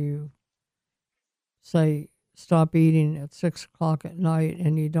 where you say stop eating at 6 o'clock at night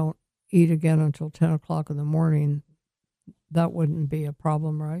and you don't eat again until 10 o'clock in the morning. That wouldn't be a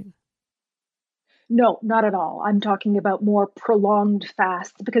problem, right? No, not at all. I'm talking about more prolonged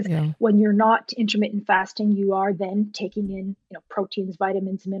fasts, because when you're not intermittent fasting, you are then taking in, proteins,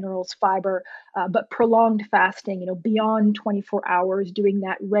 vitamins, minerals, fiber. But prolonged fasting, beyond 24 hours, doing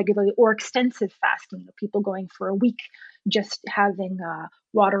that regularly, or extensive fasting, people going for a week, just having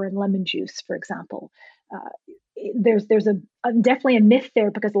water and lemon juice, for example. There's definitely a myth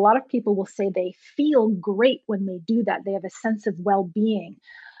there, because a lot of people will say they feel great when they do that. They have a sense of well-being.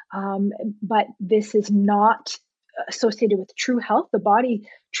 But this is not associated with true health. The body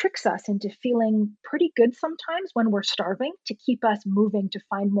tricks us into feeling pretty good sometimes when we're starving to keep us moving to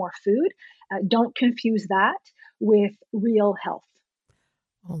find more food. Don't confuse that with real health.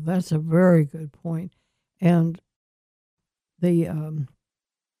 Oh, that's a very good point. And the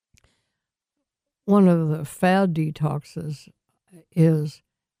one of the fad detoxes is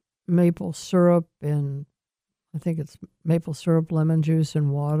maple syrup, and I think it's maple syrup, lemon juice,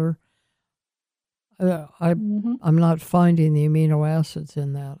 and water. I'm not finding the amino acids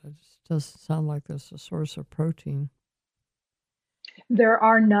in that. It just doesn't sound like there's a source of protein. There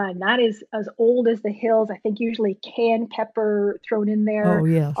are none. That is as old as the hills. I think usually canned pepper thrown in there. Oh,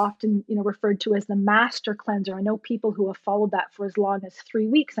 yes. Often, referred to as the master cleanser. I know people who have followed that for as long as 3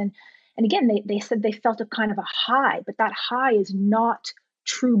 weeks. And again, they said they felt a kind of a high, but that high is not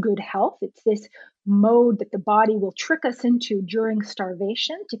true good health. It's this mode that the body will trick us into during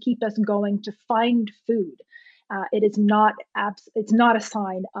starvation to keep us going to find food. It is not it's not a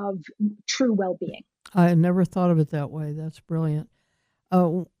sign of true well-being. I had never thought of it that way. That's brilliant.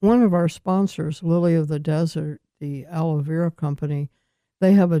 One of our sponsors, Lily of the Desert, the aloe vera company,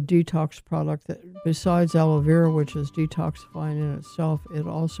 they have a detox product that, besides aloe vera, which is detoxifying in itself, it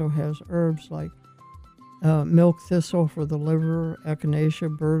also has herbs like milk thistle for the liver,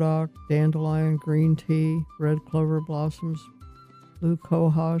 echinacea, burdock, dandelion, green tea, red clover blossoms, blue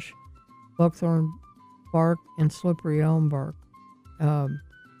cohosh, buckthorn bark, and slippery elm bark,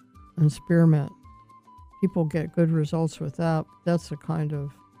 and spearmint. People get good results with that. That's a kind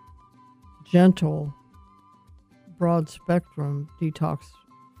of gentle, broad spectrum detox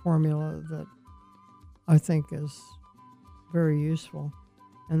formula that I think is very useful.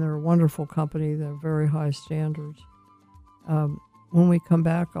 And they're a wonderful company. They have very high standards. When we come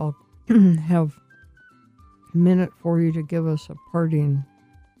back, I'll have minute for you to give us a parting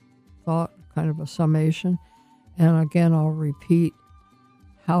thought, kind of a summation. And again, I'll repeat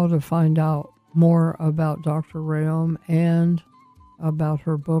how to find out more about Dr. Rhéaume and about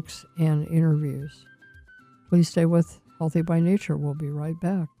her books and interviews. Please stay with Healthy by Nature. We'll be right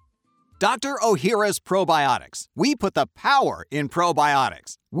back. Dr. Ohhira's Probiotics. We put the power in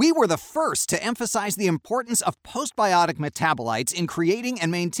probiotics. We were the first to emphasize the importance of postbiotic metabolites in creating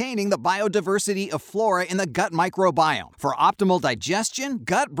and maintaining the biodiversity of flora in the gut microbiome for optimal digestion,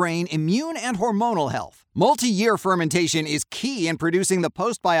 gut-brain, immune, and hormonal health. Multi-year fermentation is key in producing the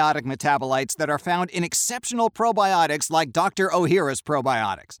postbiotic metabolites that are found in exceptional probiotics like Dr. Ohhira's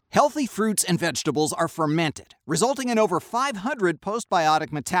Probiotics. Healthy fruits and vegetables are fermented, resulting in over 500 postbiotic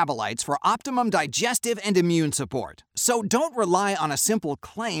metabolites for optimum digestive and immune support. So don't rely on a simple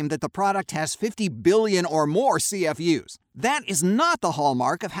claim that the product has 50 billion or more CFUs. That is not the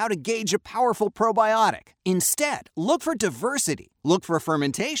hallmark of how to gauge a powerful probiotic. Instead, look for diversity, look for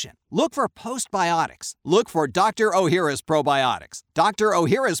fermentation, look for postbiotics, look for Dr. Ohhira's Probiotics. Dr.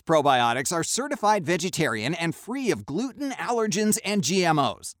 Ohhira's Probiotics are certified vegetarian and free of gluten, allergens, and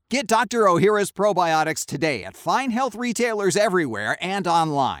GMOs. Get Dr. Ohhira's Probiotics today at fine health retailers everywhere and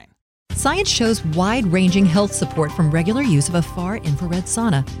online. Science shows wide-ranging health support from regular use of a far-infrared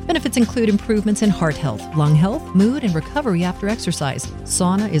sauna. Benefits include improvements in heart health, lung health, mood, and recovery after exercise.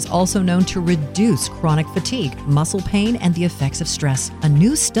 Sauna is also known to reduce chronic fatigue, muscle pain, and the effects of stress. A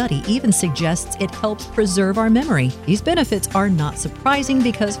new study even suggests it helps preserve our memory. These benefits are not surprising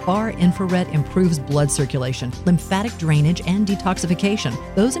because far-infrared improves blood circulation, lymphatic drainage, and detoxification.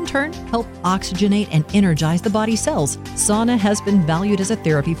 Those in turn help oxygenate and energize the body's cells. Sauna has been valued as a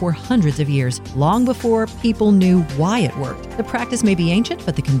therapy for hundreds of years, long before people knew why it worked. The practice may be ancient,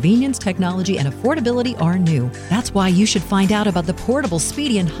 but the convenience, technology, and affordability are new. That's why you should find out about the portable,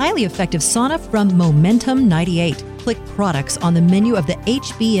 speedy, and highly effective sauna from Momentum 98. Click products on the menu of the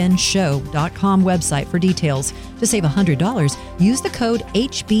hbnshow.com website for details. To save $100, use the code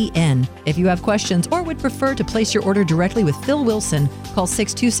HBN. If you have questions or would prefer to place your order directly with Phil Wilson, call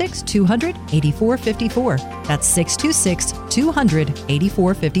 626-200-8454. That's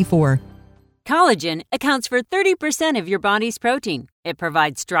 626-200-8454. Collagen accounts for 30% of your body's protein. It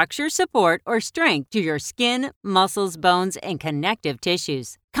provides structure, support, or strength to your skin, muscles, bones, and connective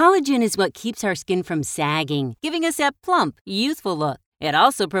tissues. Collagen is what keeps our skin from sagging, giving us that plump, youthful look. It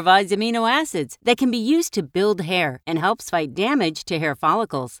also provides amino acids that can be used to build hair and helps fight damage to hair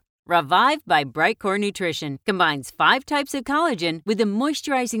follicles. Revive by Brightcore Nutrition combines 5 types of collagen with the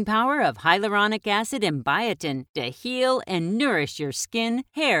moisturizing power of hyaluronic acid and biotin to heal and nourish your skin,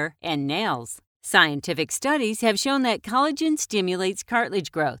 hair, and nails. Scientific studies have shown that collagen stimulates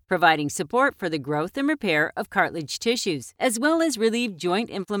cartilage growth, providing support for the growth and repair of cartilage tissues, as well as relieve joint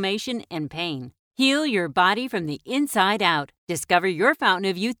inflammation and pain. Heal your body from the inside out. Discover your fountain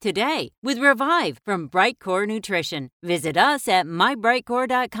of youth today with Revive from Brightcore Nutrition. Visit us at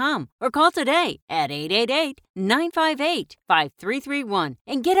mybrightcore.com or call today at 888-958-5331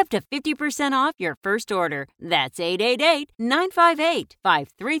 and get up to 50% off your first order. That's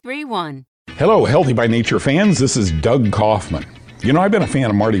 888-958-5331. Hello, Healthy by Nature fans. This is Doug Kaufman. You know, I've been a fan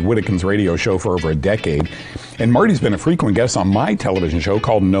of Marty Whittakin's radio show for over a decade, and Marty's been a frequent guest on my television show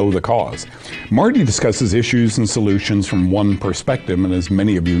called Know the Cause. Marty discusses issues and solutions from one perspective, and as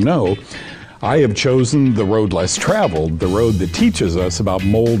many of you know, I have chosen the road less traveled, the road that teaches us about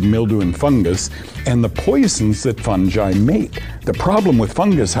mold, mildew, and fungus, and the poisons that fungi make. The problem with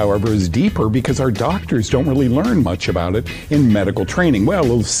fungus, however, is deeper because our doctors don't really learn much about it in medical training. Well,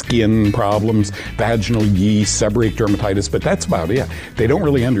 little skin problems, vaginal yeast, seborrheic dermatitis, but that's about it. They don't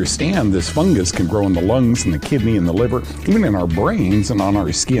really understand this fungus can grow in the lungs and the kidney and the liver, even in our brains and on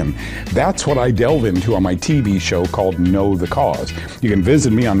our skin. That's what I delve into on my TV show called Know the Cause. You can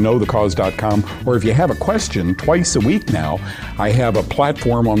visit me on knowthecause.com, or if you have a question, twice a week now, I have a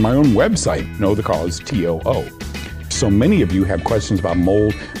platform on my own website, Know the Cause, TOO. So many of you have questions about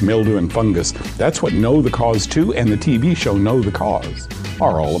mold, mildew, and fungus. That's what Know the Cause 2 and the TV show Know the Cause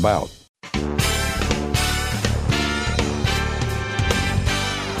are all about.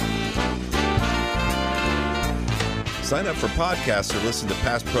 Sign up for podcasts or listen to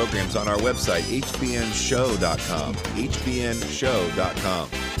past programs on our website, hbnshow.com. hbnshow.com.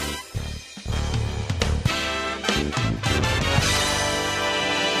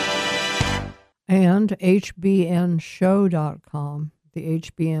 And hbnshow.com. The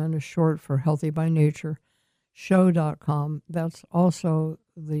HBN is short for Healthy by Nature. Show.com. That's also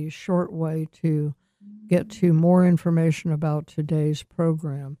the short way to get to more information about today's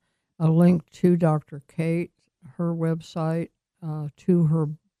program. A link to Dr. Kate, her website, to her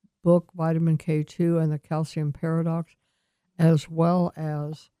book, Vitamin K2 and the Calcium Paradox, as well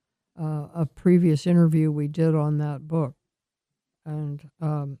as a previous interview we did on that book. And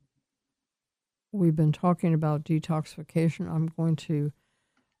we've been talking about detoxification. I'm going to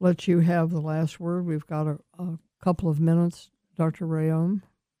let you have the last word. We've got a couple of minutes. Dr. Rhéaume,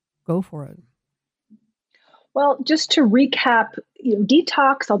 go for it. Well, just to recap,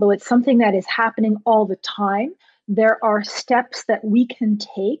 detox, although it's something that is happening all the time, there are steps that we can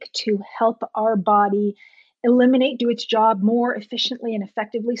take to help our body eliminate, do its job more efficiently and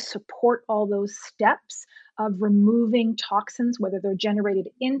effectively, support all those steps of removing toxins, whether they're generated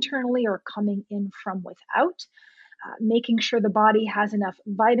internally or coming in from without, making sure the body has enough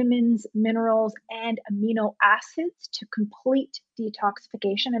vitamins, minerals, and amino acids to complete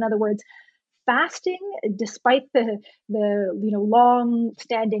detoxification. In other words, fasting, despite the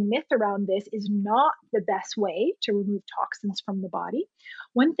long-standing myth around this, is not the best way to remove toxins from the body.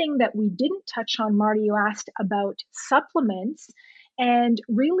 One thing that we didn't touch on, Marty, you asked about supplements, and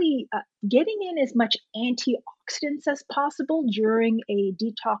really getting in as much antioxidants as possible during a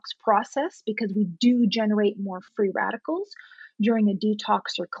detox process, because we do generate more free radicals during a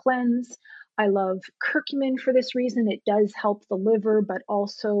detox or cleanse. I love curcumin for this reason. It does help the liver, but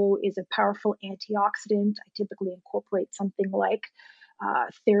also is a powerful antioxidant. I typically incorporate something like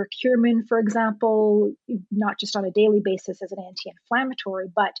theracurmin, for example, not just on a daily basis as an anti-inflammatory,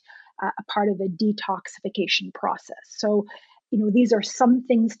 but a part of a detoxification process. So, these are some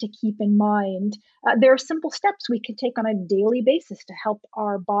things to keep in mind. There are simple steps we can take on a daily basis to help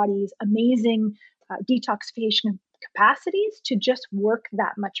our body's amazing detoxification capacities to just work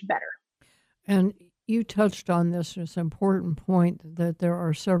that much better. And you touched on this, and it's an important point that there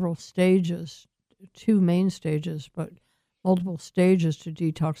are several stages, 2 main stages, but multiple stages to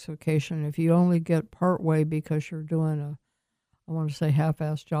detoxification. If you only get part way because you're doing I want to say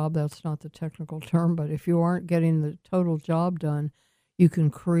half-assed job, that's not the technical term, but if you aren't getting the total job done, you can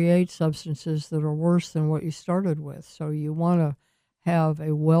create substances that are worse than what you started with. So you want to have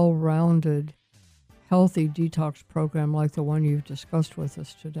a well-rounded, healthy detox program like the one you've discussed with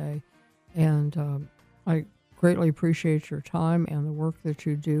us today. And I greatly appreciate your time and the work that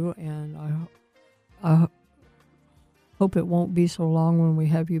you do, and I hope it won't be so long when we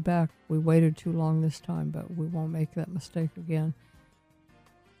have you back. We waited too long this time, but we won't make that mistake again.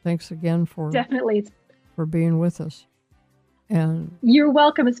 Thanks again for being with us. And you're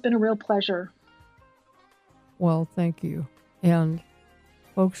welcome. It's been a real pleasure. Well, thank you. And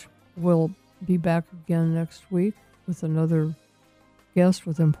folks, we'll be back again next week with another guest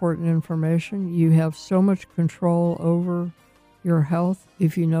with important information. You have so much control over your health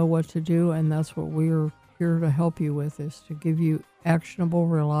if you know what to do, and that's what we're here to help you with, is to give you actionable,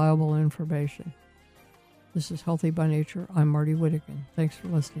 reliable information. This is Healthy by Nature. I'm Marty Whittakin. Thanks for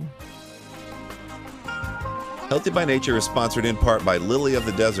listening. Healthy by Nature is sponsored in part by Lily of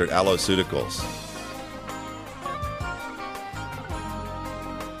the Desert Alloceuticals.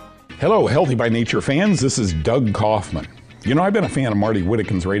 Hello, Healthy by Nature fans. This is Doug Kaufman. I've been a fan of Marty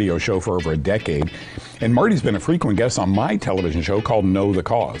Whittakin's radio show for over a decade, and Marty's been a frequent guest on my television show called Know the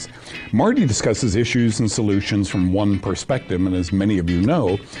Cause. Marty discusses issues and solutions from one perspective, and as many of you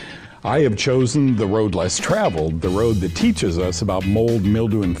know, I have chosen the road less traveled, the road that teaches us about mold,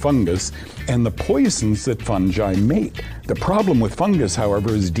 mildew, and fungus, and the poisons that fungi make. The problem with fungus,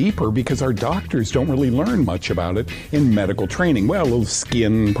 however, is deeper because our doctors don't really learn much about it in medical training. Well, little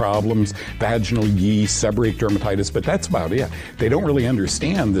skin problems, vaginal yeast, seborrheic dermatitis, but that's about it. They don't really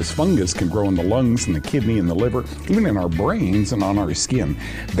understand this fungus can grow in the lungs and the kidney and the liver, even in our brains and on our skin.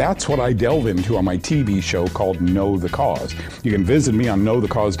 That's what I delve into on my TV show called Know the Cause. You can visit me on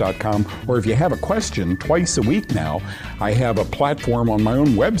knowthecause.com, or if you have a question, twice a week now, I have a platform on my own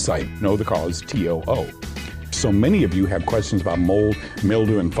website, Know the Cause, TOO. So many of you have questions about mold,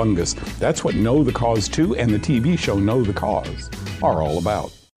 mildew, and fungus. That's what Know the Cause 2 and the TV show Know the Cause are all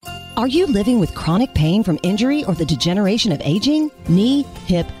about. Are you living with chronic pain from injury or the degeneration of aging? Knee,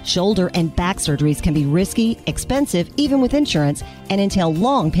 hip, shoulder, and back surgeries can be risky, expensive, even with insurance, and entail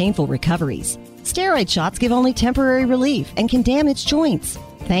long, painful recoveries. Steroid shots give only temporary relief and can damage joints.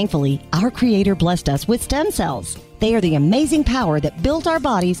 Thankfully, our Creator blessed us with stem cells. They are the amazing power that built our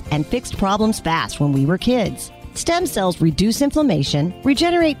bodies and fixed problems fast when we were kids. Stem cells reduce inflammation,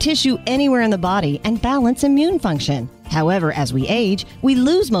 regenerate tissue anywhere in the body, and balance immune function. However, as we age, we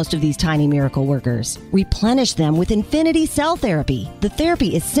lose most of these tiny miracle workers. Replenish them with Infinity Cell Therapy. The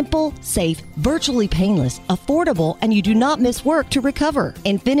therapy is simple, safe, virtually painless, affordable, and you do not miss work to recover.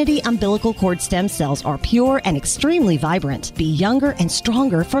 Infinity umbilical cord stem cells are pure and extremely vibrant. Be younger and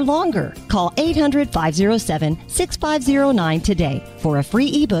stronger for longer. Call 800-507-6509 today for a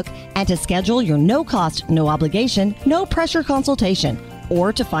free ebook and to schedule your no-cost, no-obligation, no-pressure consultation,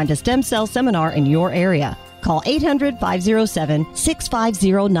 or to find a stem cell seminar in your area. Call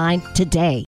 800-507-6509 today.